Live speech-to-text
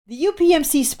The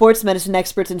UPMC sports medicine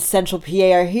experts in Central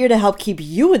PA are here to help keep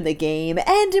you in the game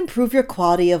and improve your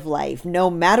quality of life, no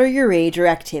matter your age or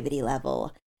activity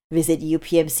level. Visit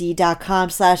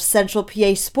upmc.com/Central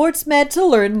PA SportsMed to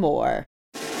learn more.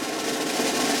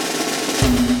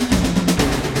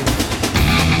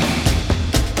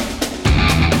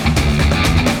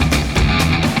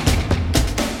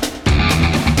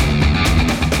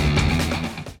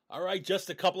 All right, just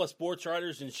a couple of sports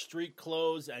writers in street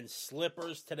clothes and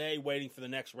slippers today, waiting for the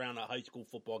next round of high school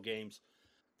football games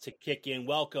to kick in.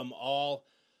 Welcome all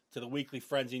to the weekly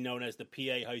frenzy known as the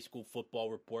PA High School Football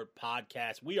Report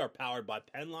podcast. We are powered by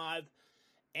Penn Live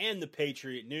and the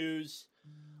Patriot News.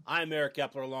 I'm Eric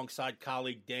Epler alongside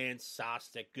colleague Dan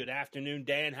Sostek. Good afternoon,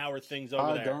 Dan. How are things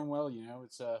over there? Going well.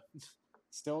 It's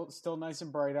still nice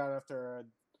and bright out after a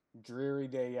dreary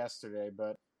day yesterday,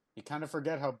 but you kind of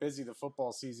forget how busy the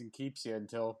football season keeps you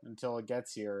until it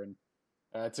gets here, and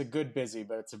it's a good busy,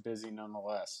 but it's a busy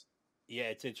nonetheless. Yeah,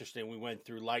 it's interesting. We went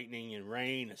through lightning and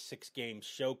rain, a 6-game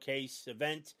showcase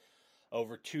event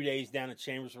over 2 days down at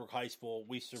Chambersburg High School.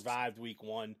 We survived week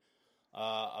one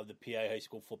of the PA High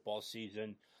School football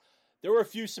season. There were a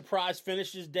few surprise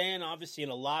finishes, Dan, obviously,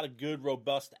 and a lot of good,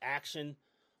 robust action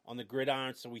on the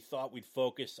gridiron, so we thought we'd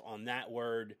focus on that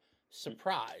word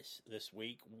surprise this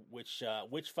week. Which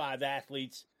 5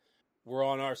 athletes were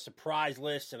on our surprise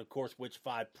list, and of course, which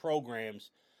 5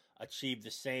 programs achieved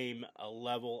the same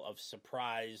level of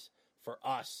surprise for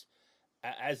us.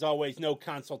 As always, no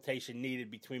consultation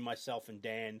needed between myself and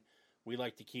Dan. We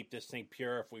like to keep this thing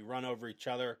pure. If we run over each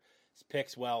other's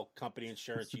picks, well, company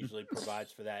insurance usually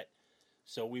provides for that.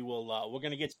 So we're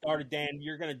going to get started, Dan.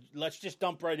 Let's just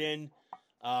dump right in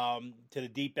to the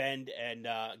deep end and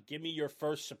give me your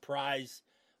first surprise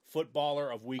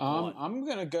footballer of week one. I'm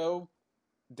going to go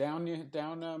down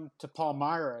to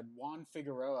Palmyra and Juan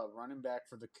Figueroa, running back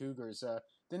for the Cougars.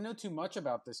 Didn't know too much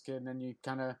about this kid, and then you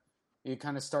kind of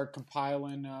start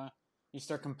compiling the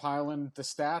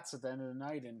stats at the end of the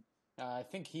night, and I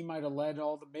think he might have led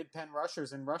all the mid-pen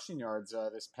rushers in rushing yards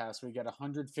this past week at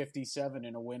 157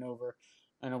 in a win over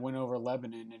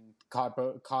Lebanon, and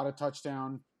caught a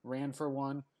touchdown, ran for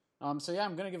one. So yeah,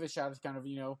 I'm gonna give a shout out to kind of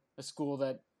a school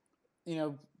that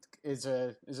is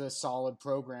a solid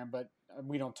program, but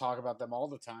we don't talk about them all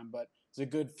the time. But it's a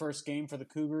good first game for the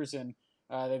Cougars, and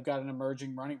they've got an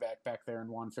emerging running back there in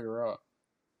Juan Figueroa.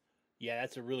 Yeah,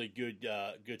 that's a really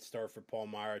good start for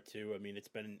Palmyra too. I mean, it's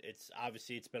been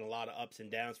a lot of ups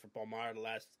and downs for Palmyra the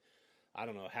last, I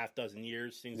don't know, half dozen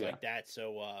years, things like that.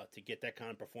 So to get that kind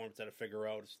of performance out of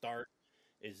Figueroa to start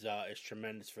is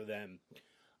tremendous for them.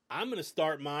 I'm going to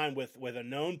start mine with a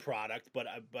known product, but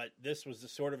this was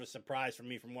sort of a surprise for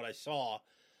me from what I saw.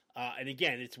 And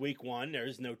again, it's week one. There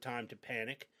is no time to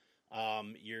panic.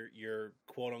 Your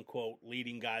quote unquote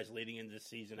leading guys leading into the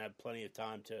season have plenty of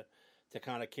time to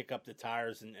kind of kick up the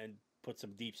tires and put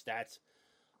some deep stats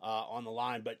on the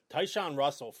line. But Tyshawn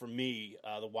Russell, for me,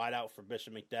 the wideout for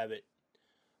Bishop McDevitt,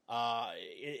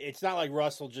 it's not like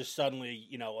Russell just suddenly,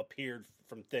 appeared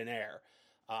from thin air,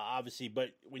 obviously.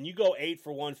 But when you go 8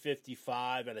 for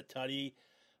 155 and a tutty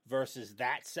versus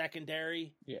that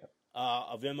secondary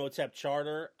of Imhotep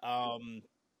Charter,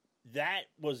 that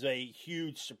was a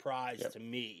huge surprise to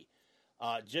me.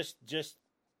 Just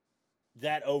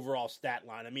that overall stat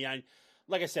line. I mean,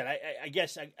 like I said, I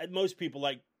guess most people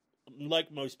like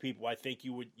most people, I think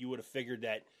you would have figured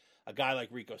that a guy like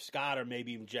Rico Scott or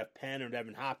maybe even Jeff Penn or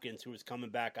Devin Hopkins, who was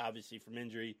coming back obviously from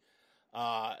injury,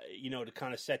 to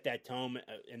kind of set that tone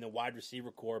in the wide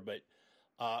receiver core. But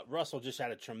Russell just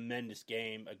had a tremendous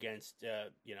game against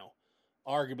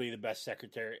arguably the best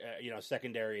secondary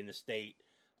in the state,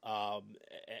 and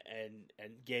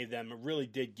really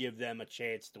did give them a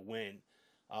chance to win.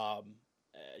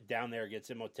 Down there against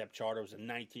Imhotep Charter. It was a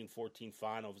 19-14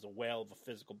 final. It was a whale of a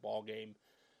physical ball game.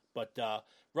 But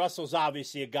Russell's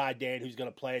obviously a guy, Dan, who's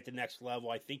going to play at the next level.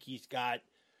 I think he's got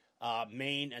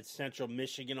Maine and Central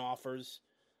Michigan offers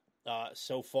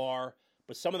so far.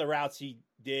 But some of the routes he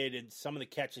did and some of the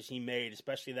catches he made,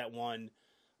 especially that one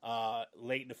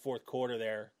late in the fourth quarter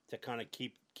there to kind of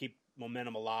keep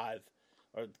momentum alive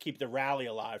or keep the rally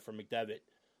alive for McDevitt,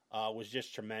 was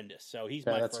just tremendous. So he's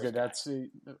my that's first good. guy. That's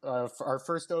our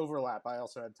first overlap. I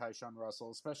also had Tyshawn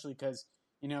Russell, especially because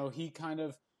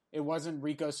it wasn't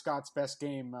Rico Scott's best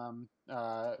game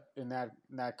in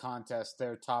that contest.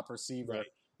 Their top receiver,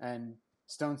 Right. And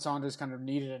Stone Saunders kind of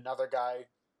needed another guy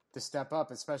to step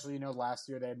up. Especially last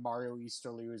year they had Mario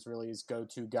Easterly, who was really his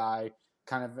go-to guy.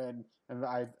 And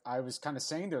I was kind of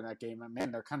saying during that game,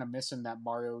 man, they're kind of missing that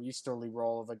Mario Easterly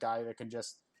role of a guy that can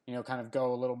just kind of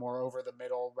go a little more over the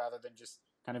middle rather than just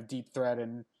kind of deep threat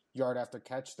and yard after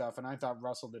catch stuff. And I thought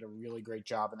Russell did a really great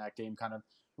job in that game, kind of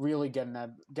really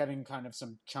getting kind of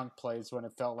some chunk plays when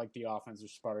it felt like the offense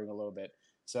was sputtering a little bit.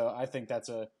 So I think that's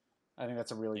a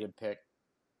really good pick.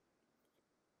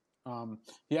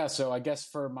 So I guess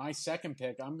for my second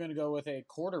pick, I'm going to go with a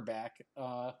quarterback.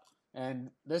 And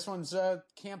this one's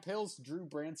Camp Hill's Drew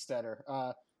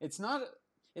Brandstetter.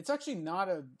 It's actually not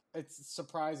it's a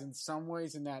surprise in some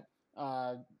ways in that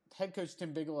head coach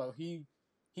Tim Bigelow, he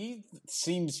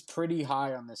seems pretty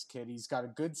high on this kid. He's got a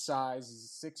good size.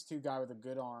 He's a 6'2" guy with a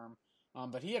good arm.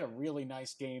 But he had a really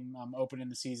nice game opening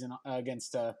the season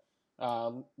against a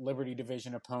Liberty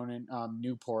Division opponent,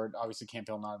 Newport. Obviously, Camp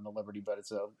Hill not in the Liberty, but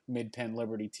it's a Mid-Penn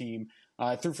Liberty team.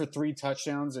 Threw for 3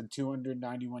 touchdowns and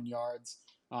 291 yards.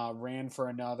 Ran for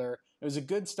another. It was a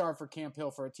good start for Camp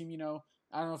Hill for a team,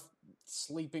 I don't know if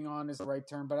sleeping on is the right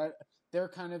term, but they're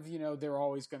kind of,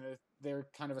 they're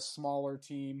kind of a smaller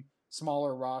team,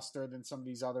 smaller roster than some of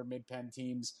these other Mid-Penn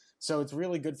teams. So it's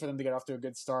really good for them to get off to a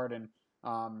good start. And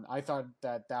I thought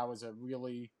that was a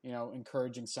really,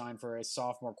 encouraging sign for a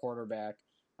sophomore quarterback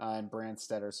in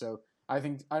Brandstetter. So I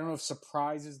don't know if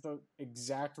surprise is the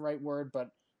exact right word, but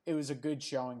it was a good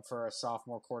showing for a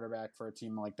sophomore quarterback for a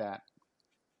team like that.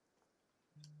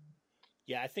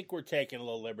 Yeah, I think we're taking a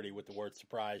little liberty with the word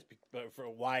surprise, but for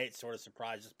why it sort of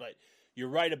surprises. But you're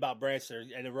right about Brandstetter,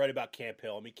 and you're right about Camp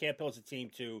Hill. I mean, Camp Hill's a team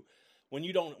too. When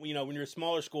you don't, when you're a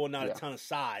smaller school and not a ton of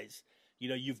size,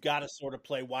 you've got to sort of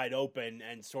play wide open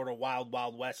and sort of wild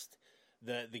west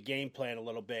the game plan a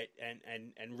little bit,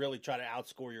 and really try to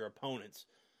outscore your opponents.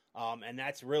 And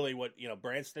that's really what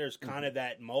Brandstedter's kind of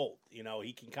that mold.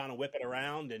 He can kind of whip it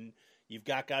around, and you've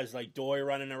got guys like Doy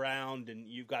running around, and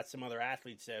you've got some other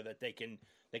athletes there that they can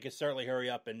certainly hurry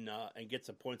up and get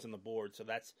some points on the board. So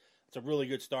it's a really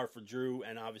good start for Drew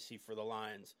and obviously for the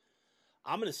Lions.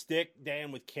 I'm going to stick,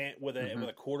 Dan, with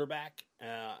a quarterback.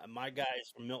 My guy is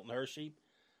from Milton Hershey,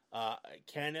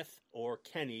 Kenneth or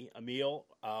Kenny Emil.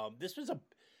 This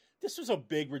was a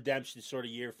big redemption sort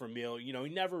of year for Emil. He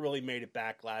never really made it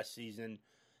back last season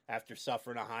after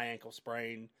suffering a high ankle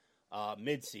sprain.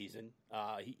 Mid-season.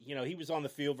 He was on the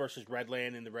field versus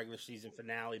Redland in the regular season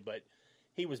finale, but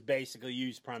he was basically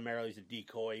used primarily as a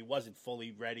decoy. He wasn't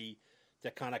fully ready to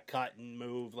kind of cut and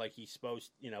move like he's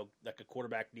supposed, like a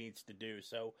quarterback needs to do.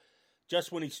 So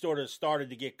just when he sort of started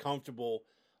to get comfortable,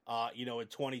 in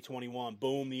 2021,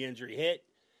 boom, the injury hit.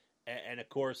 And of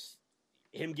course,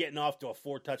 him getting off to a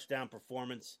 4-touchdown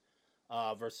performance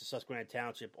versus Susquehanna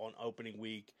Township on opening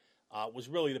week was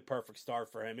really the perfect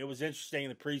start for him. It was interesting in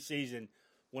the preseason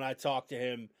when I talked to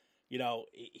him.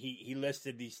 He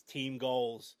listed these team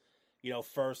goals,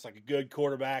 first, like a good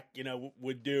quarterback,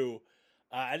 would do.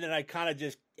 And then I kind of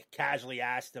just casually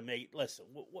asked him, "Hey, listen,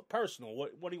 what personal?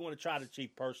 What do you want to try to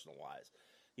achieve personal wise?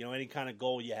 Any kind of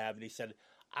goal you have?" And he said,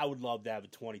 "I would love to have a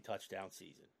 20-touchdown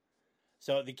season."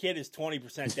 So the kid is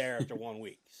 20% there after 1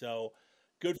 week. So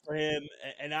good for him.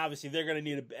 And obviously they're going to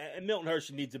need and Milton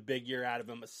Hershey needs a big year out of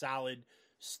him, a solid,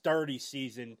 sturdy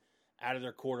season out of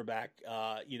their quarterback,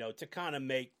 to kind of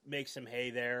make some hay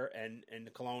there and in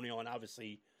the Colonial and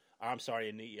obviously,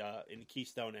 in the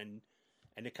Keystone and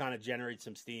to kind of generate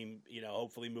some steam,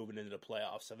 hopefully moving into the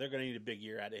playoffs. So they're going to need a big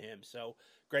year out of him. So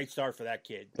great start for that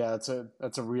kid. Yeah,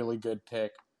 that's a really good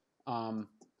pick.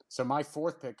 So my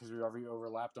fourth pick, because we already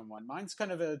overlapped on one, mine's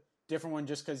kind of a different one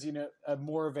just because,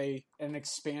 more of an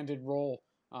expanded role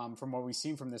from what we've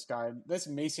seen from this guy. That's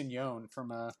Mason Yohn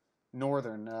from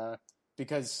Northern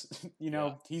because,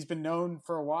 he's been known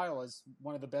for a while as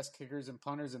one of the best kickers and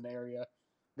punters in the area.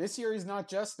 This year, he's not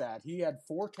just that. He had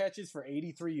 4 catches for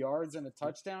 83 yards and a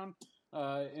touchdown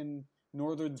in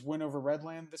Northern's win over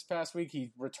Redland this past week.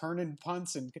 He returning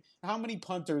punts, and how many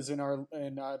punters in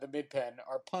the Mid-Penn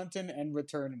are punting and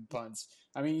returning punts?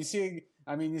 I mean, you see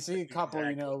a couple,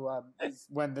 Exactly.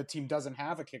 when the team doesn't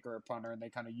have a kicker or punter, and they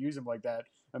kind of use him like that.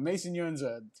 But Mason Young's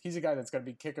he's a guy that's going to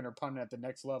be kicking or punting at the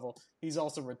next level. He's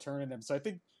also returning them, so I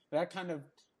think that kind of.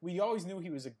 We always knew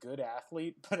he was a good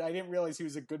athlete, but I didn't realize he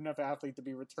was a good enough athlete to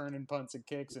be returning punts and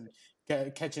kicks and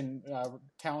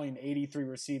tallying 83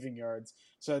 receiving yards.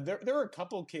 So there were a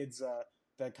couple kids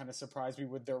that kind of surprised me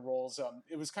with their roles.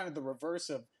 It was kind of the reverse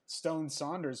of Stone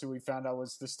Saunders, who we found out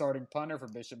was the starting punter for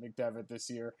Bishop McDevitt this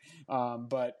year. So I'm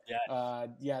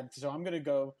going to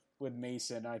go with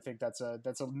Mason. I think that's a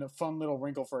fun little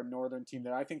wrinkle for a Northern team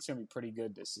that I think is going to be pretty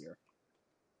good this year.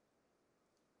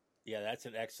 Yeah, that's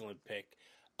an excellent pick.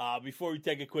 Before we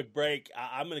take a quick break,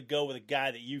 I'm going to go with a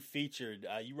guy that you featured.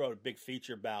 You wrote a big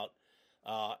feature about,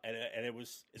 and it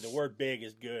was the word "big"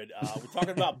 is good. We're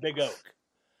talking about Big Oak.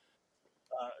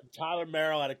 Tyler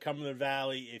Merrill out of Cumberland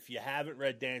Valley. If you haven't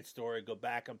read Dan's story, go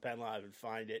back on Penn Live and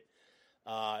find it.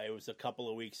 It was a couple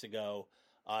of weeks ago.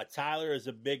 Tyler is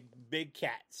a big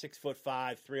cat, 6'5",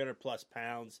 300+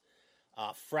 pounds,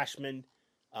 freshman.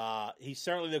 He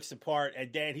certainly looks the part.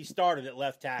 And Dan, he started at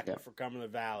left tackle for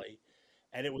Cumberland Valley,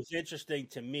 and it was interesting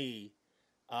to me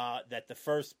that the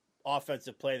first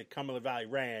offensive play that Cumberland Valley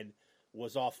ran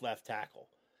was off left tackle.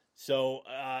 So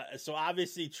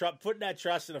obviously, putting that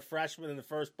trust in a freshman in the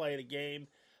first play of the game,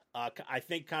 I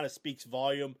think kind of speaks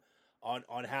volume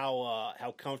on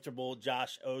how comfortable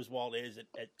Josh Oswald is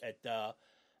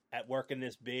at working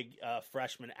this big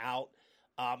freshman out.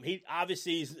 He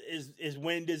obviously his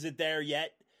wind isn't there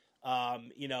yet.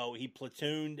 He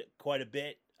platooned quite a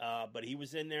bit, but he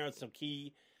was in there on some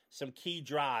key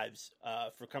drives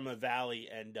for Cumberland Valley,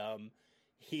 and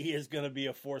he is going to be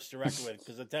a force to reckon with.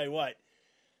 Because I'll tell you what,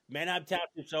 Manheim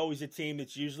Township's always a team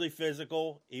that's usually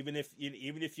physical, even if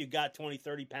you got 20,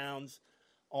 30 pounds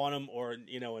on them, or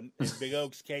in Big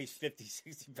Oak's case, 50,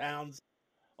 60 pounds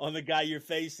on the guy you're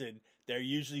facing. They're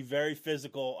usually very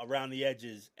physical around the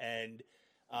edges, and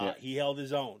he held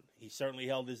his own. He certainly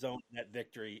held his own in that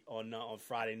victory on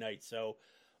Friday night. So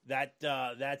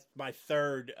that's my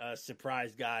third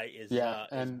surprise guy is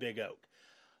Big Oak.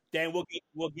 Dan,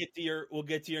 we'll get to your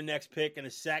next pick in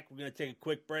a sec. We're going to take a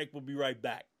quick break. We'll be right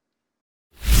back.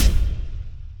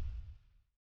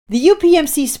 The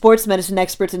UPMC sports medicine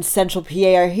experts in Central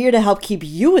PA are here to help keep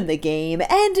you in the game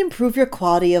and improve your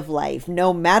quality of life,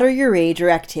 no matter your age or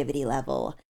activity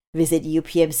level. Visit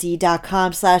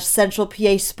upmc.com/Central PA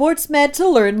SportsMed to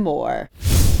learn more.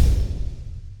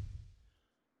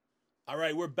 All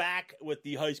right, we're back with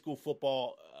the High School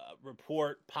Football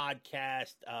Report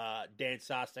podcast. Dan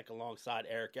Sostek alongside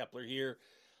Eric Epler here.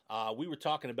 We were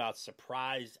talking about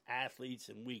surprise athletes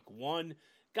in week one.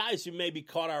 Guys who maybe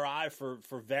caught our eye for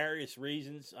various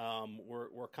reasons.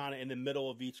 We're kind of in the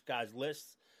middle of each guy's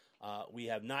list. We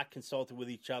have not consulted with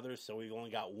each other, so we've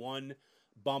only got one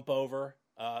bump over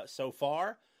so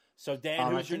far. So,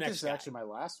 Dan, who's your next guy? This is actually my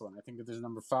last one. I think that there's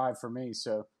number 5 for me,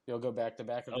 so you'll go back to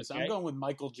back of this. I'm going with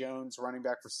Michael Jones, running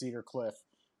back for Cedar Cliff,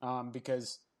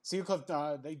 because Cedar Cliff,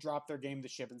 they dropped their game to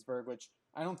Shippensburg, which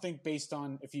I don't think, based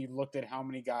on if you looked at how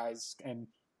many guys and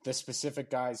the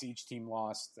specific guys each team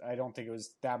lost, I don't think it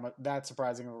was that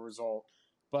surprising of a result.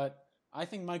 But I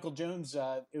think Michael Jones,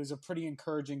 it was a pretty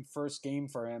encouraging first game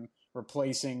for him,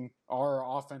 replacing our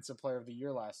offensive player of the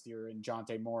year last year in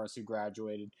Jonte Morris, who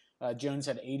graduated. Jones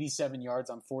had 87 yards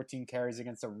on 14 carries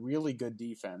against a really good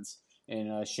defense in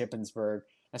Shippensburg.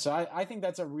 And so I think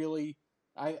that's I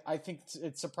think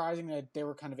it's surprising that they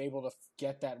were kind of able to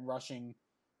get that rushing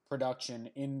production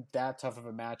in that tough of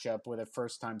a matchup with a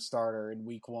first-time starter in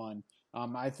week one.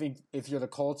 I think if you're the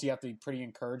Colts, you have to be pretty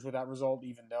encouraged with that result,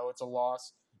 even though it's a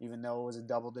loss, even though it was a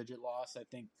double-digit loss. I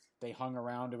think they hung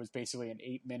around. It was basically an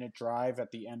 8-minute drive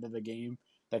at the end of the game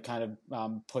that kind of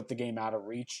put the game out of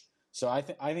reach. So I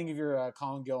think if you're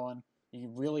Colin Gillen, you're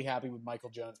really happy with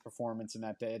Michael Jones' performance in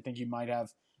that day. I think you're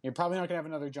probably not going to have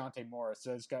another Jonte Morris.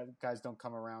 Those guys don't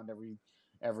come around every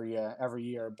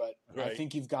year, but right. I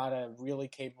think you've got a really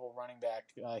capable running back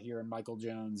here in Michael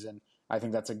Jones, and I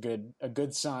think that's a good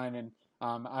sign. And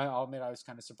I'll admit I was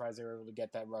kind of surprised they were able to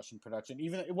get that rushing production.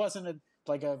 Even it wasn't a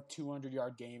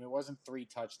 200-yard game, it wasn't 3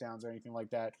 touchdowns or anything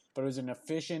like that, but it was an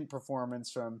efficient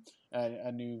performance from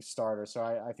a new starter. So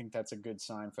I think that's a good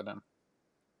sign for them.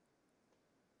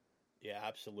 Yeah,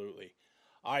 absolutely.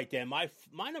 All right, Dan. My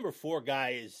number 4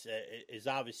 guy is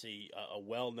obviously a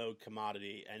well-known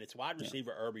commodity, and it's wide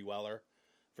receiver Irby Weller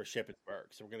for Shippensburg.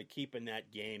 So we're going to keep in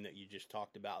that game that you just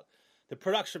talked about. The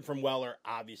production from Weller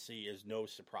obviously is no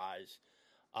surprise,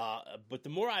 but the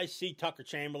more I see Tucker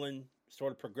Chamberlain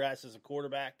sort of progress as a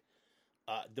quarterback,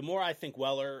 the more I think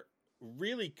Weller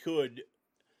really could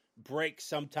break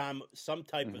some type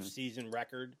of season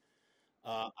record.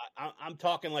 I'm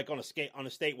talking like on a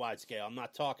statewide scale. I'm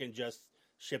not talking just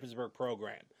Shippensburg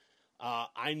program.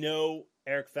 I know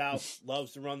Eric Faust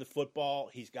loves to run the football.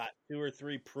 He's got 2 or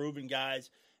 3 proven guys,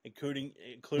 including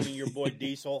your boy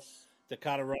Diesel, to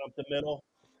kind of run up the middle.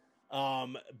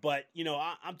 But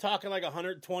I'm talking like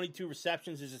 122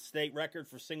 receptions is a state record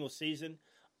for single season.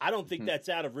 I don't think that's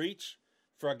out of reach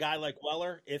for a guy like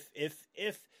Weller. If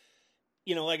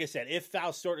like I said, if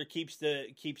Faust sort of keeps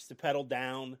the pedal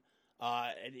down.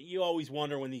 And you always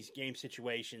wonder when these game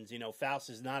situations, Faust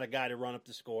is not a guy to run up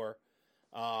the score.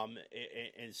 And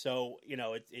so,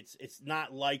 it's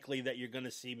not likely that you're going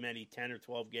to see many 10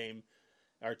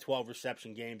 or 12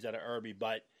 reception games out of Irby,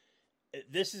 but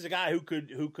this is a guy who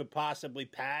could possibly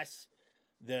pass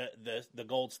the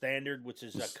gold standard, which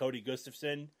is Cody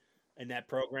Gustafson in that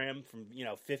program from,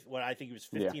 what I think it was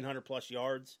 1,500 plus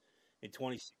yards in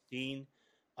 2016.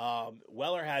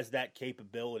 Weller has that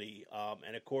capability,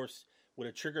 and of course, with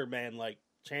a trigger man like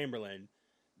Chamberlain,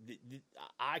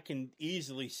 I can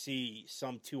easily see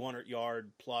some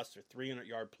 200-yard plus or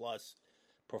 300-yard plus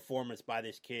performance by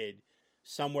this kid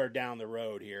somewhere down the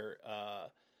road here.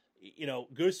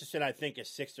 Gustafson, I think, is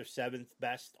sixth or seventh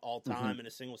best all time in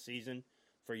a single season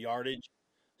for yardage.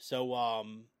 So,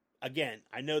 again,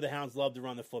 I know the Hounds love to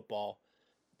run the football.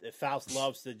 Faust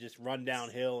loves to just run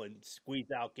downhill and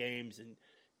squeeze out games and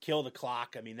kill the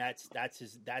clock. I mean, that's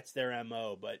their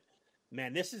MO. But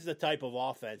man, this is the type of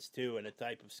offense too, and the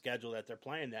type of schedule that they're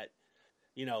playing that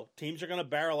teams are going to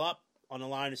barrel up on the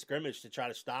line of scrimmage to try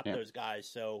to stop those guys.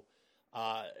 So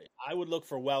I would look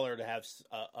for Weller to have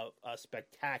a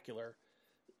spectacular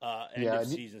end of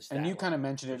season stat. And you kind of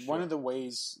mentioned it. Sure. One of the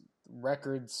ways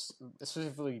records,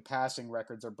 specifically passing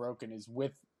records, are broken is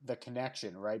with the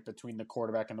connection, right, between the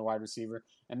quarterback and the wide receiver.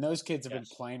 And those kids have been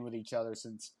playing with each other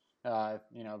since they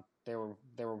were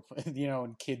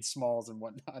in kid smalls and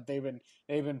whatnot. They've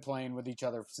been playing with each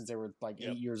other since they were like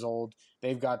 8 years old.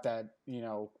 They've got that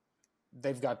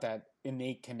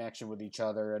innate connection with each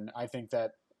other, and I think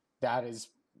that is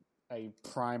a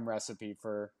prime recipe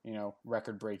for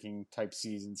record breaking type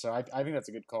season. So I think that's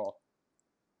a good call.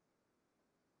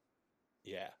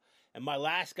 Yeah. And my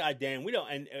last guy, Dan,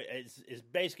 is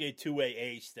basically a two-way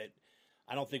ace that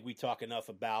I don't think we talk enough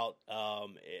about,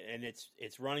 and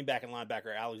it's running back and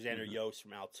linebacker Alexander Yost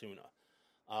from Altoona.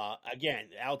 Again,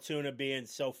 Altoona being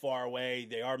so far away,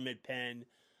 they are mid-pen.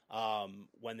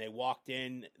 When they walked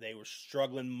in, they were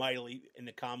struggling mightily in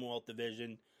the Commonwealth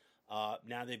Division.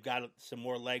 Now they've got some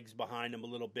more legs behind them a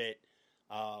little bit.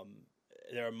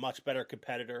 They're a much better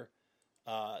competitor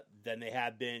than they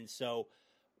have been. So,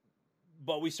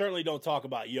 but we certainly don't talk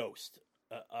about Yost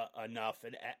enough.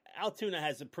 And Altoona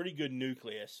has a pretty good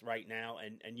nucleus right now,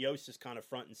 and Yost is kind of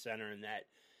front and center in that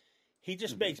he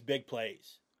just makes big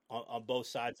plays on both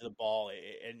sides of the ball.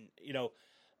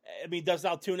 And does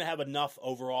Altoona have enough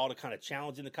overall to kind of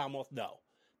challenge in the Commonwealth? No,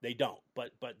 they don't.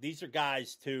 But these are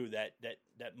guys too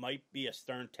that might be a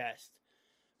stern test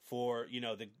for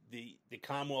the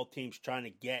Commonwealth teams trying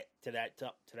to get to that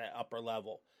upper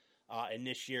level. And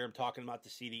this year, I'm talking about the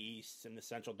CD East and the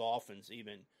Central Dolphins.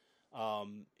 Even,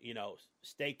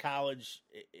 State College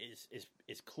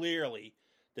is clearly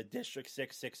the District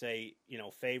 6A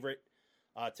favorite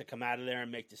to come out of there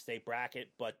and make the state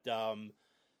bracket. But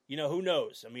who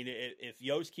knows? I mean, if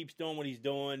Yost keeps doing what he's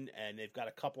doing, and they've got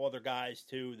a couple other guys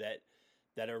too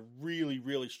that are really,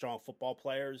 really strong football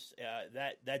players,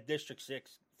 that District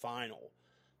 6 final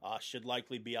should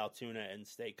likely be Altoona and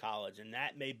State College, and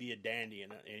that may be a dandy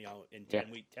in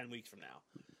 10 weeks from now.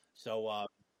 So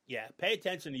pay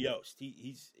attention to Yost.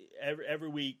 He's every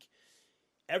week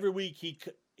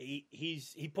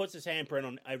he puts his handprint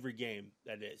on every game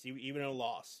that is, even in a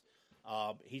loss.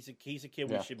 He's a kid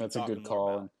we should be that's talking a good more call.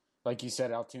 about. And like you said,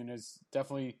 Altoona's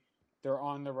definitely, they're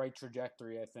on the right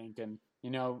trajectory, I think, and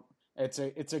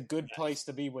it's a good place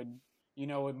to be when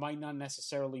it might not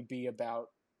necessarily be about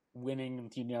winning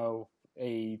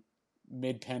a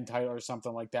mid-pen title or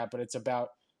something like that, but it's about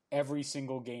every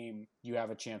single game you have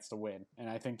a chance to win, and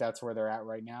I think that's where they're at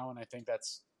right now, and I think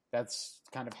that's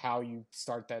kind of how you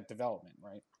start that development,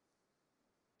 right?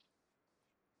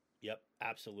 Yep,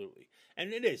 absolutely.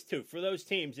 And it is too for those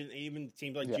teams, and even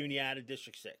teams like Juniata,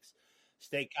 District 6,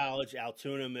 State College,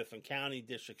 Altoona, Mifflin County,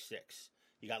 District 6.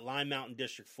 You got Lime Mountain,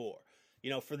 District 4.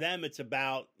 For them, it's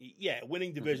about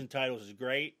winning division titles is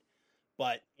great,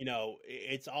 but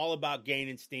it's all about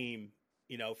gaining steam.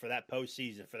 For that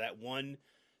postseason, for that one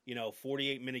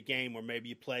 48-minute game where maybe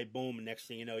you play, boom, and next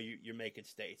thing you know, you're making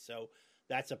state. So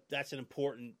that's the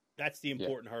important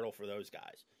hurdle for those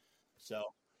guys. So.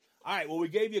 All right, well, we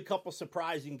gave you a couple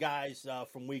surprising guys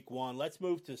from week one. Let's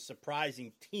move to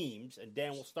surprising teams, and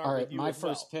Dan, we'll start with you. My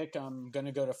first pick, I'm going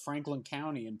to go to Franklin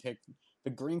County and pick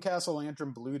the Greencastle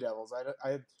Antrim Blue Devils.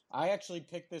 I actually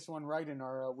picked this one right in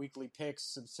our weekly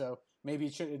picks, so maybe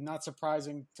it should not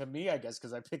surprising to me, I guess,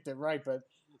 because I picked it right.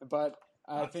 But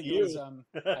I think it was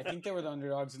I think they were the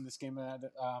underdogs in this game.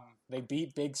 They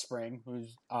beat Big Spring,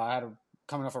 who's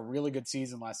coming off a really good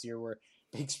season last year, where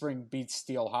Big Spring beat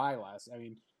Steel High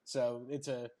So it's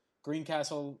a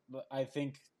Greencastle. I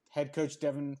think head coach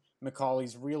Devin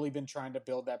McCauley's really been trying to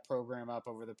build that program up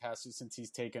over the past since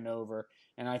he's taken over.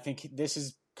 And I think this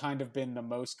has kind of been the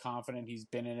most confident he's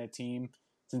been in a team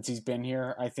since he's been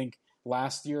here. I think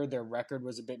last year their record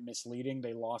was a bit misleading.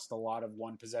 They lost a lot of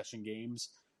one-possession games.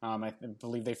 I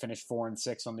believe they finished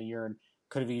 4-6 on the year and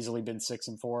could have easily been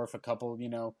 6-4 if a couple,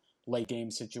 late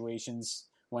game situations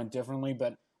went differently.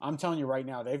 But I'm telling you right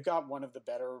now, they've got one of the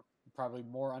better, probably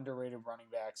more underrated running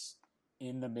backs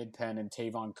in the mid-pen and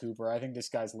Tavon Cooper. I think this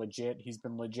guy's legit. He's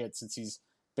been legit since he's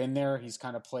been there. He's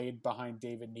kind of played behind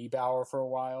David Niebauer for a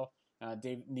while.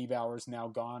 David Niebauer's now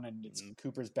gone, and it's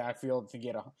Cooper's backfield. I think he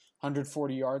had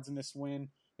 140 yards in this win.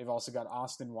 They've also got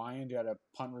Austin Wyand, who had a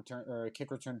punt return or a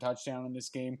kick return touchdown in this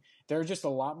game. They're just a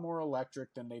lot more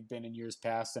electric than they've been in years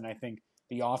past, and I think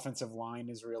the offensive line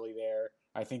is really there.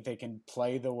 I think they can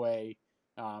play the way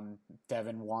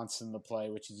Devin wants them to play,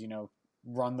 which is,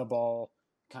 run the ball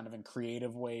kind of in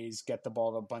creative ways, get the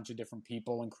ball to a bunch of different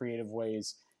people in creative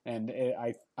ways. And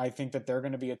I think that they're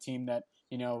going to be a team that,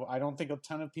 I don't think a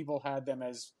ton of people had them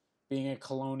as being a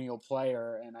Colonial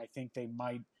player, and I think they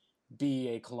might be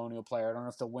a Colonial player. I don't know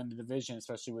if they'll win the division,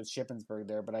 especially with Shippensburg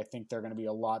there, but I think they're going to be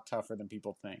a lot tougher than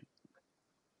people think.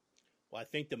 Well, I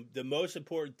think the most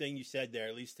important thing you said there,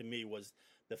 at least to me, was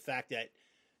the fact that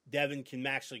Devin can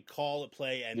actually call a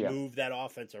play and move that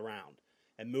offense around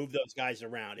and move those guys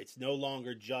around. It's no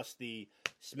longer just the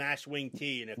smash wing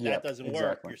T, and if that doesn't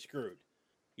work, you're screwed.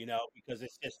 Because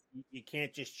it's just, you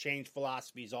can't just change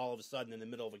philosophies all of a sudden in the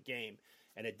middle of a game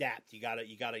and adapt. You gotta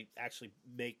actually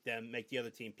make the other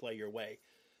team play your way.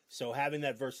 So having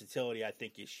that versatility, I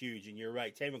think, is huge. And you're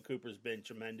right, Tavon Cooper's been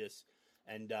tremendous.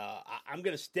 And I'm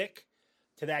going to stick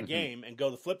to that game and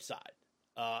go the flip side.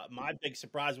 My big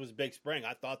surprise was Big Spring.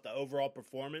 I thought the overall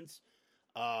performance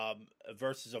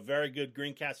versus a very good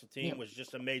Greencastle team was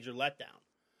just a major letdown.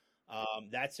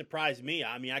 That surprised me.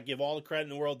 I mean, I give all the credit in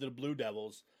the world to the Blue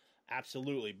Devils,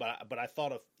 absolutely. But I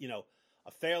thought a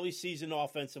fairly seasoned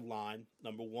offensive line,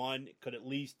 number one, could at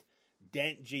least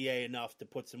dent GA enough to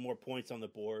put some more points on the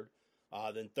board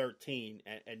than 13.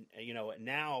 And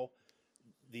now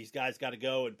these guys got to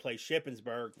go and play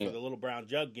Shippensburg for the Little Brown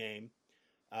Jug game,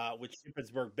 which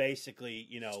Shippensburg basically,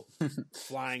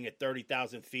 flying at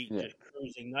 30,000 feet and just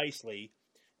cruising nicely.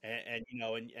 And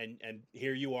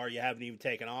here you are, you haven't even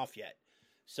taken off yet.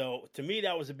 So to me,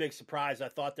 that was a big surprise. I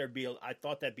thought that'd be a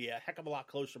heck of a lot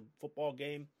closer football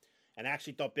game, and I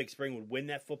actually thought Big Spring would win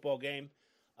that football game.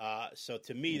 So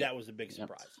to me, that was a big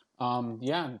surprise.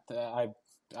 I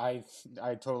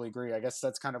totally agree. I guess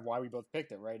that's kind of why we both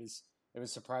picked it, right? It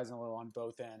was surprising a little on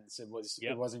both ends. It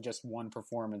wasn't just one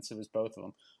performance; it was both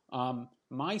of them.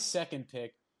 My second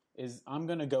pick is I'm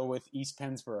going to go with East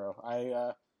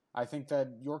Pennsboro. I think that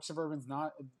York Suburban's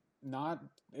not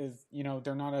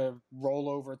they're not a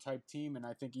rollover type team, and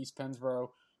I think East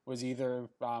Pennsboro was either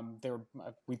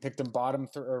we picked them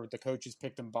or the coaches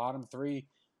picked them bottom three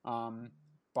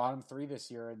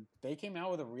this year, and they came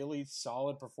out with a really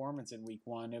solid performance in week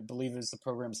one. I believe it was the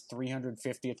program's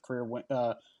 350th career win,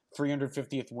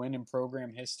 350th win in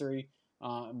program history.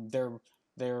 They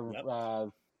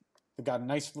got a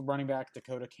nice running back,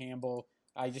 Dakota Campbell.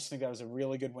 I just think that was a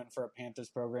really good win for a Panthers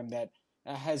program that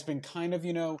has been kind of,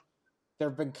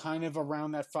 they've been kind of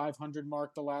around that 500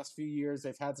 mark the last few years.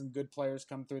 They've had some good players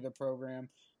come through the program.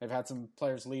 They've had some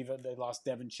players leave. They lost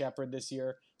Devin Shepard this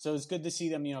year. So it's good to see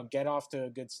them, get off to a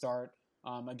good start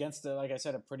against, like I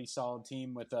said, a pretty solid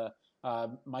team with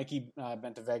Mikey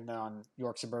Bentavegna on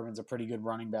York Suburban's a pretty good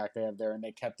running back they have there, and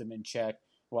they kept him in check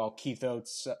while Keith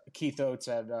Oates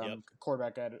had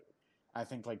quarterback had, I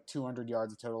think, like 200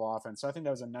 yards of total offense. So I think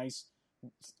that was a nice,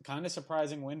 kind of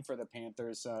surprising win for the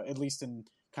Panthers, at least in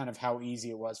kind of how easy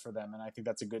it was for them, and I think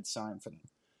that's a good sign for them.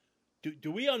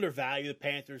 Do we undervalue the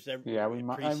Panthers every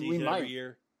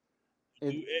year?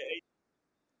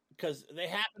 Because they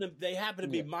happen to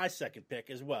be my second pick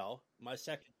as well, my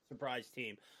second surprise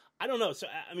team. I don't know. So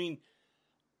I mean,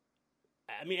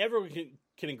 everyone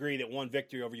can agree that one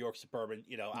victory over York Suburban,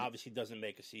 obviously doesn't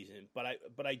make a season. But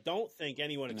I don't think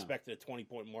anyone expected a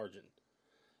 20-point margin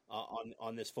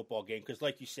on this football game, because,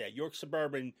 like you said, York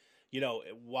Suburban,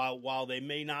 while they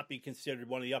may not be considered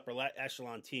one of the upper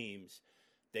echelon teams,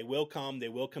 they will come, they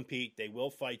will compete, they will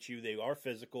fight you, they are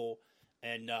physical,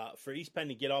 and for East Penn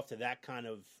to get off to that kind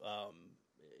of,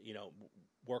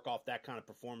 work off that kind of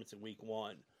performance in week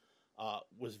one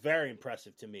was very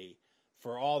impressive to me,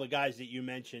 for all the guys that you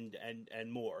mentioned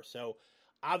and more. So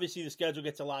obviously the schedule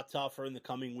gets a lot tougher in the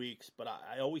coming weeks, but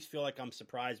I always feel like I'm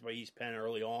surprised by East Penn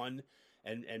early on,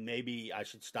 and maybe I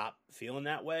should stop feeling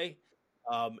that way,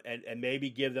 and maybe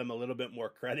give them a little bit more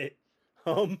credit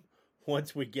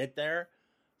once we get there.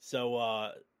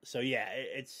 So yeah,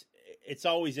 it's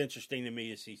always interesting to me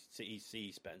to see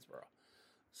East Pennsboro.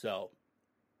 So,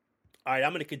 all right,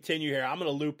 I'm going to continue here. I'm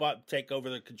going to loop up, take over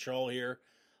the control here.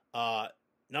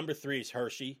 Number 3 is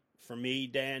Hershey for me,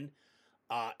 Dan.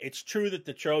 It's true that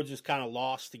the Trojans kind of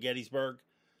lost to Gettysburg,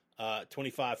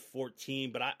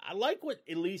 25-14, but I like what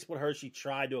Hershey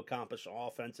tried to accomplish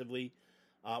offensively.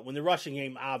 When the rushing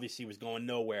game obviously was going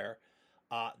nowhere,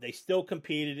 They still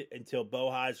competed until Bo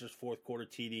Heiser's fourth quarter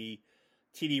TD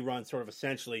run sort of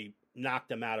essentially knocked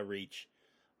them out of reach.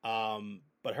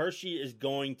 But Hershey is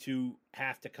going to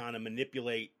have to kind of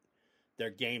manipulate their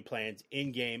game plans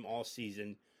in game all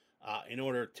season in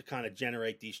order to kind of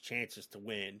generate these chances to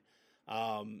win.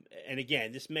 And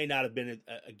again, this may not have been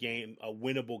a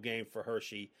winnable game for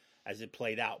Hershey as it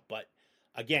played out, but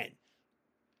again,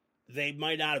 they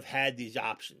might not have had these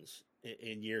options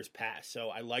in years past. So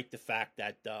I like the fact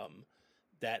that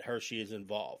that Hershey is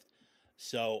involved.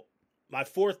 So my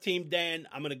fourth team, Dan,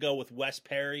 I'm going to go with West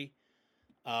Perry.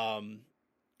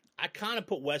 I kind of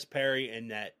put West Perry in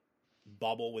that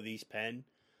bubble with East Penn.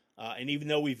 And even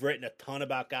though we've written a ton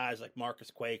about guys like Marcus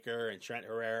Quaker and Trent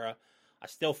Herrera, I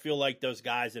still feel like those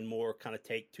guys and more kind of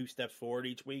take 2 steps forward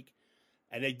each week.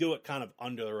 And they do it kind of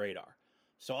under the radar.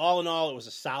 So all in all, it was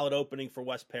a solid opening for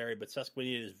West Perry, but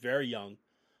Susquehanna is very young.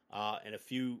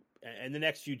 And the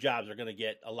next few jobs are going to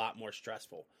get a lot more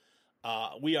stressful.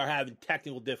 We are having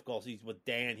technical difficulties with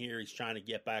Dan here. He's trying to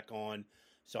get back on.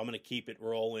 So I'm going to keep it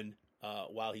rolling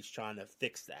while he's trying to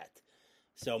fix that.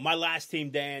 So my last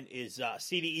team, Dan, is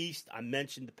CD East. I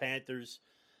mentioned the Panthers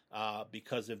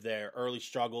because of their early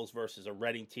struggles versus a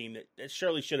Reading team that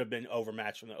surely should have been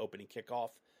overmatched from the opening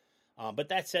kickoff. But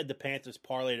that said, the Panthers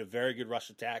parlayed a very good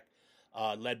rush attack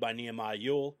led by Nehemiah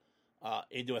Ewell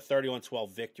into a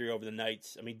 31-12 victory over the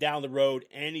Knights. I mean, down the road,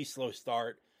 any slow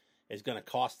start is going to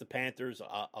cost the Panthers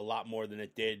a lot more than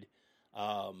it did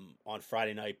on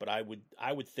Friday night. But I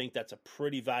would think that's a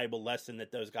pretty valuable lesson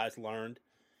that those guys learned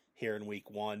here in week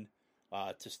 1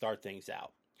 to start things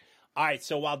out. All right,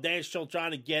 so while Dan's still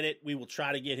trying to get it, we will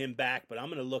try to get him back. But I'm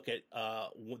going to look at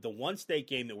the one state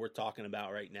game that we're talking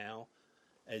about right now.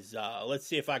 As let's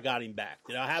see if I got him back.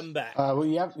 Did I have him back? Well,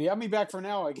 you have me back for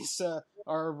now. I guess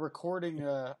our recording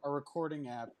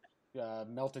app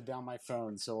melted down my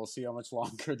phone, so we'll see how much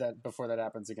longer before that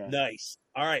happens again. Nice.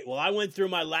 All right. Well, I went through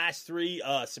my last 3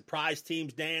 surprise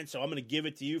teams, Dan. So I'm going to give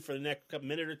it to you for the next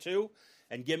minute or two,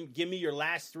 and give me your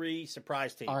last 3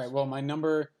 surprise teams. All right. Well, my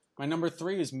number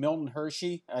 3 is Milton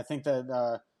Hershey. I think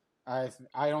that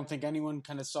I don't think anyone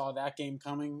kind of saw that game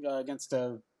coming against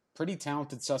a pretty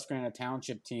talented Susquehanna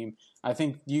Township team. I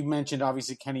think you mentioned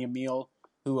obviously Kenny Emile,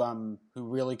 who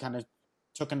really kind of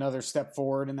took another step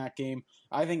forward in that game.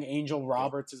 I think Angel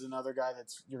Roberts is another guy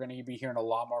you're going to be hearing a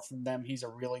lot more from them. He's a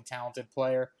really talented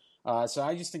player. So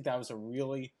I just think that was a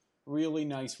really, really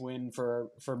nice win for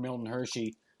Milton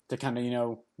Hershey to kind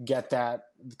of, get that,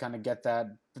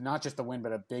 not just a win,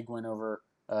 but a big win over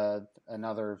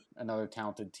another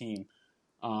talented team.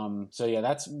 So yeah,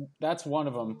 that's one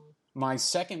of them. My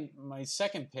second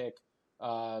pick,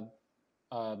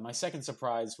 my second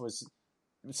surprise was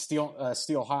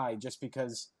Steel High, just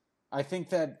because I think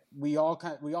that we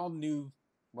all knew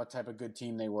what type of good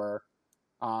team they were,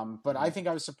 but I think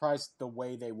I was surprised the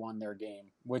way they won their game,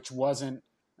 which wasn't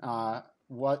Alex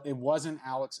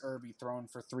Irby throwing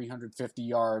for 350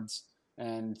 yards,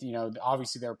 and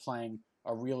obviously they're playing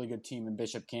a really good team in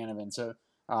Bishop Canavan, so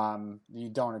you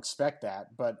don't expect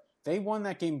that, but they won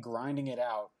that game grinding it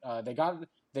out.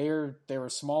 They were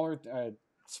smaller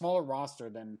roster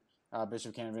than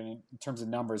Bishop Canavan in terms of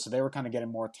numbers, so they were kind of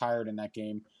getting more tired in that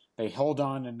game. They held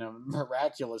on in a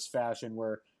miraculous fashion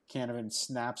where Canavan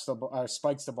spikes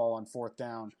the ball on 4th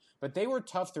down, but they were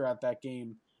tough throughout that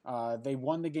game. They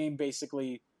won the game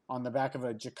basically on the back of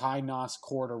a Ja'Kai Noss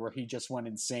quarter where he just went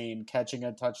insane, catching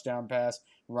a touchdown pass,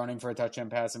 running for a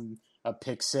touchdown pass, and a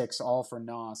pick 6, all for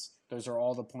Noss. Those are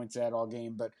all the points they had all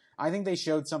game. But I think they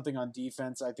showed something on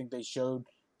defense. I think they showed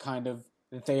kind of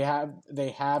that they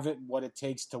have it, what it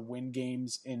takes to win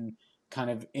games in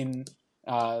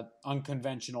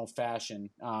unconventional fashion,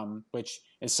 which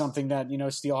is something that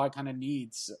Steel High kind of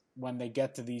needs when they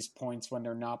get to these points when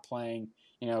they're not playing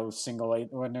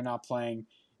when they're not playing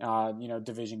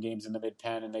division games in the Mid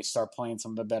Penn, and they start playing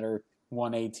some of the better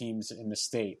 1A teams in the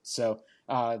state. So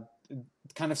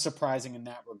kind of surprising in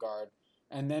that regard.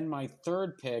 And then my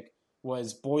third pick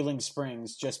was Boiling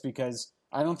Springs, just because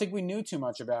I don't think we knew too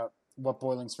much about what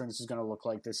Boiling Springs is going to look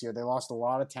like this year. They lost a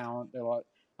lot of talent. They lost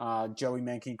Joey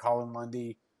Menke, Colin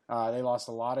Lundy. They lost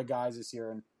a lot of guys this year,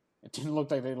 and it didn't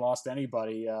look like they lost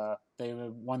anybody. They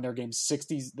won their game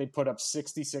 60. They put up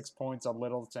 66 points on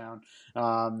Littletown.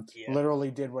 Literally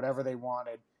did whatever they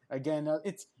wanted. Again,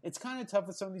 it's kind of tough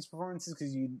with some of these performances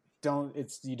because you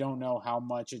don't know how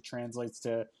much it translates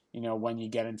to when you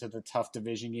get into the tough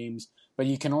division games. But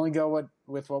you can only go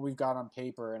with what we've got on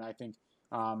paper, and I think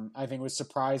it was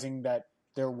surprising that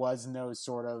there was no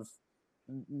sort of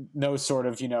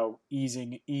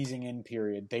easing in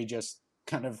period. They just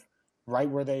kind of right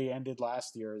where they ended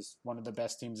last year as one of the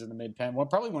best teams in the Mid-Penn. Well,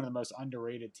 probably one of the most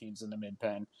underrated teams in the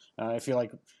Mid-Penn. I feel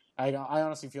like I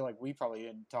honestly feel like we probably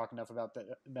didn't talk enough about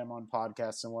them on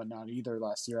podcasts and whatnot either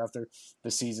last year after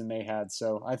the season they had.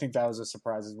 So I think that was a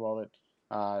surprise as well that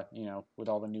with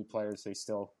all the new players, they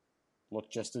still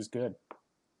look just as good.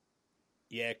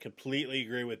 Yeah, completely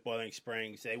agree with Boiling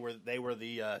Springs. They were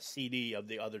the CD of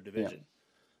the other division.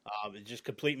 Yeah. It's just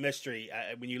complete mystery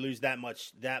when you lose that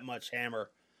much hammer,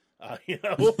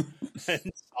 and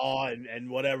saw and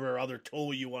whatever other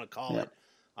tool you want to call it.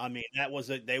 I mean,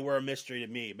 they were a mystery to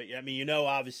me. But I mean,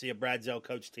 obviously a Brad Zell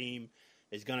coach team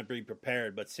is going to be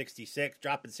prepared. But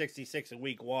dropping 66 in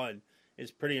week 1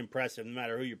 is pretty impressive, no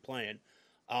matter who you're playing.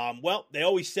 Well, they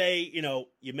always say,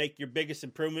 you make your biggest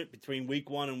improvement between week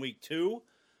 1 and week 2.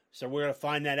 So we're going to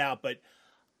find that out. But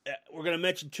we're going to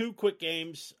mention 2 quick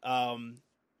games.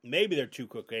 Maybe they're 2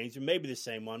 quick games, or maybe the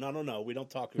same one. I don't know. We don't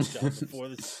talk to each other before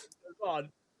this goes on.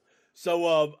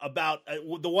 So about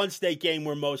the one state game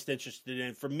we're most interested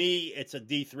in. For me, it's a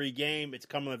D3 game. It's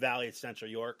Cumberland Valley at Central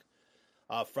York.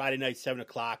 Friday night, 7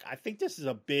 o'clock. I think this is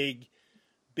a big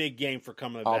game for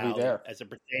Cumberland Valley. I'll be there. As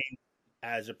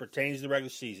it pertains to the regular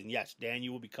season. Yes, Dan,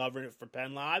 you will be covering it for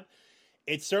Penn Live.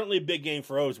 It's certainly a big game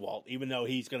for Oswald, even though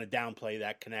he's going to downplay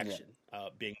that connection,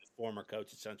 being the former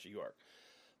coach at Central York.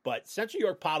 But Central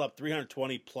York piled up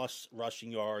 320-plus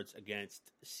rushing yards against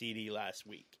CD last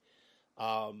week.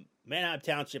 Manheim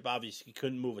Township obviously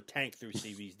couldn't move a tank through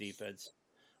CV's defense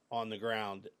on the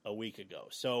ground a week ago.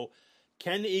 So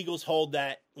can the Eagles hold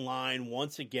that line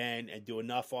once again and do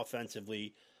enough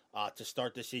offensively to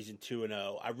start the season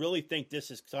 2-0? I really think this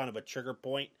is kind of a trigger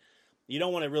point. You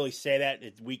don't want to really say that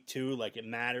it's week 2 like it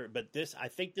mattered, but I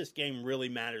think this game really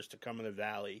matters to Cumberland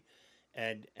Valley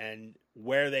and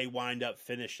where they wind up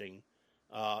finishing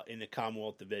in the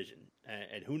Commonwealth Division.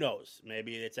 And who knows?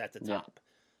 Maybe it's at the top.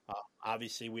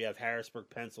 Obviously, we have Harrisburg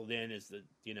penciled in as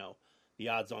the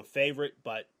odds-on favorite,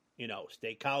 but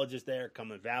State College is there,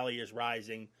 Cumberland Valley is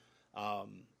rising,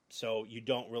 so you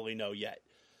don't really know yet.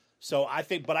 So I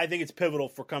think it's pivotal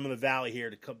for Cumberland Valley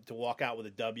here to walk out with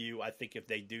a W. I think if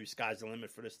they do, sky's the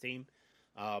limit for this team.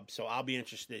 So I'll be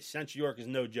interested. Central York is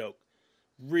no joke.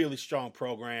 Really strong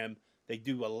program. They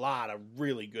do a lot of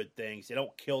really good things. They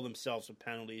don't kill themselves with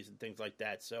penalties and things like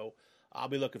that. So I'll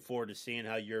be looking forward to seeing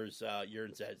how yours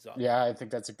heads up. Yeah, I think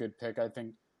that's a good pick. I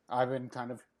think I've been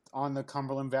kind of on the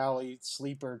Cumberland Valley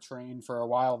sleeper train for a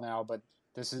while now, but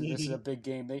this is a big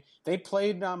game. They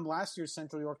played last year's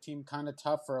Central York team kind of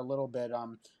tough for a little bit,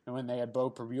 and when they had Bo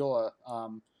Prabula.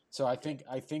 So I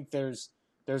think there's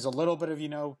a little bit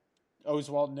of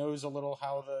Oswald knows a little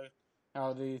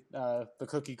how the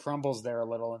cookie crumbles there a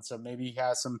little, and so maybe he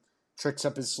has some tricks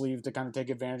up his sleeve to kind of take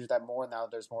advantage of that more now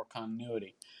that there's more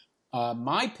continuity.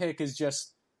 My pick is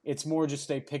it's more just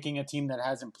picking a team that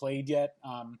hasn't played yet.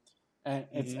 And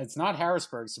it's not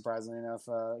Harrisburg, surprisingly enough.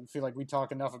 I feel like we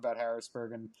talk enough about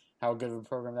Harrisburg and how good of a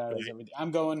program that is.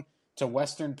 I'm going to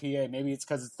Western PA. Maybe it's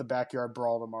because it's the backyard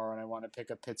brawl tomorrow and I want to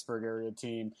pick a Pittsburgh area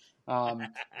team.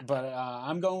 But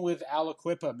I'm going with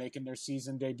Aliquippa making their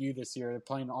season debut this year. They're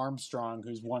playing Armstrong,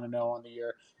 who's 1-0 on the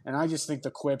year. And I just think the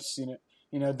Quips,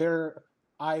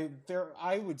 I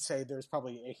would say there's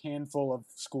probably a handful of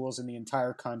schools in the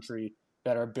entire country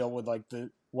that are built with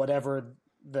whatever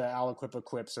the Aliquippa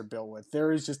Quips are built with.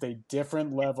 There is just a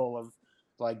different level of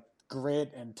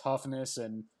grit and toughness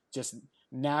and just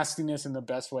nastiness in the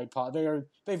best way possible.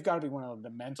 They've got to be one of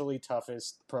the mentally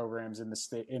toughest programs in the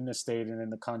state and in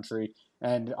the country.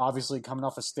 And obviously coming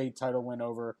off a state title win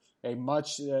over a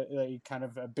much kind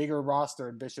of a bigger roster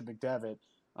in Bishop McDevitt.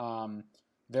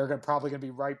 They're probably going to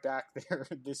be right back there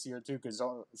this year too, because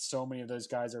so many of those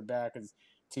guys are back. As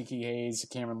Tiki Hayes,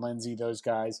 Cameron Lindsay, those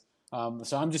guys.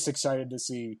 So I'm just excited to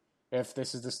see if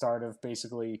this is the start of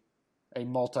basically a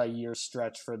multi-year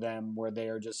stretch for them where they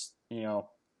are just,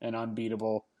 an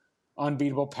unbeatable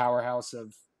powerhouse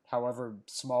of however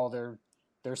small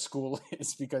their school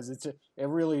is, because it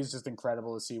really is just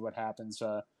incredible to see what happens,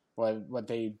 what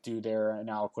they do there in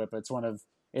Aliquippa.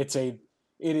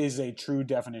 It is a true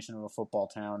definition of a football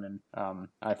town, and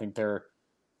I think they're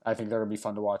going to be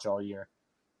fun to watch all year.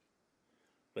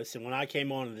 Listen, when I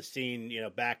came onto the scene,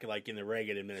 back in the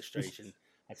Reagan administration,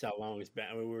 that's how long it's been.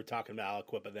 I mean, we were talking about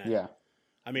Aliquippa then. Yeah.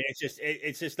 I mean,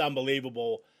 it's just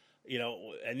unbelievable,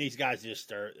 and these guys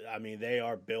they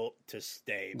are built to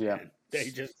stay, man. Yeah. They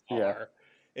just are.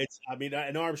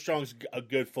 And Armstrong's a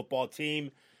good football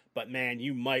team, but man,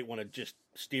 you might want to just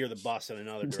steer the bus in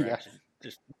another direction. Yeah.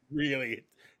 Just really,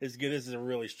 it's good. This is a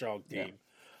really strong team.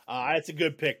 Yeah. That's a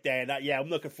good pick, Dan. I'm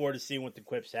looking forward to seeing what the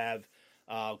Quips have.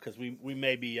 Because we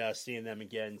may be seeing them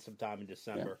again sometime in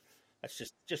December. That's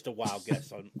just a wild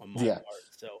guess on my Yeah. part.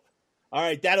 So, all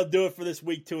right, that'll do it for this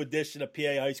week 2 edition of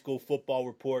PA High School Football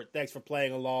Report. Thanks for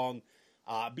playing along.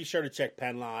 Be sure to check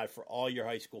Penn Live for all your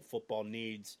high school football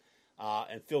needs.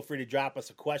 And feel free to drop us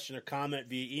a question or comment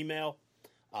via email,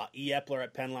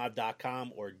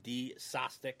 eepler@pennlive.com or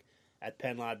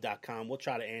dsostic@pennlive.com. We'll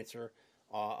try to answer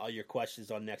all your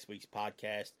questions on next week's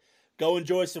podcast. Go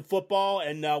enjoy some football,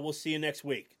 and we'll see you next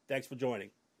week. Thanks for joining.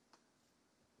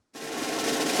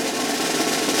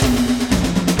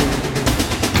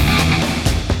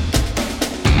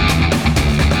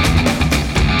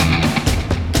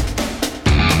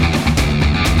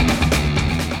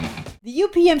 The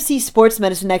UPMC sports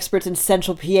medicine experts in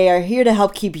Central PA are here to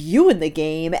help keep you in the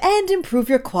game and improve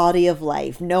your quality of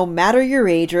life, no matter your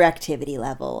age or activity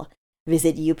level.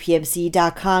 Visit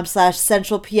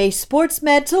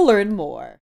upmc.com/centralpasportsmed to learn more.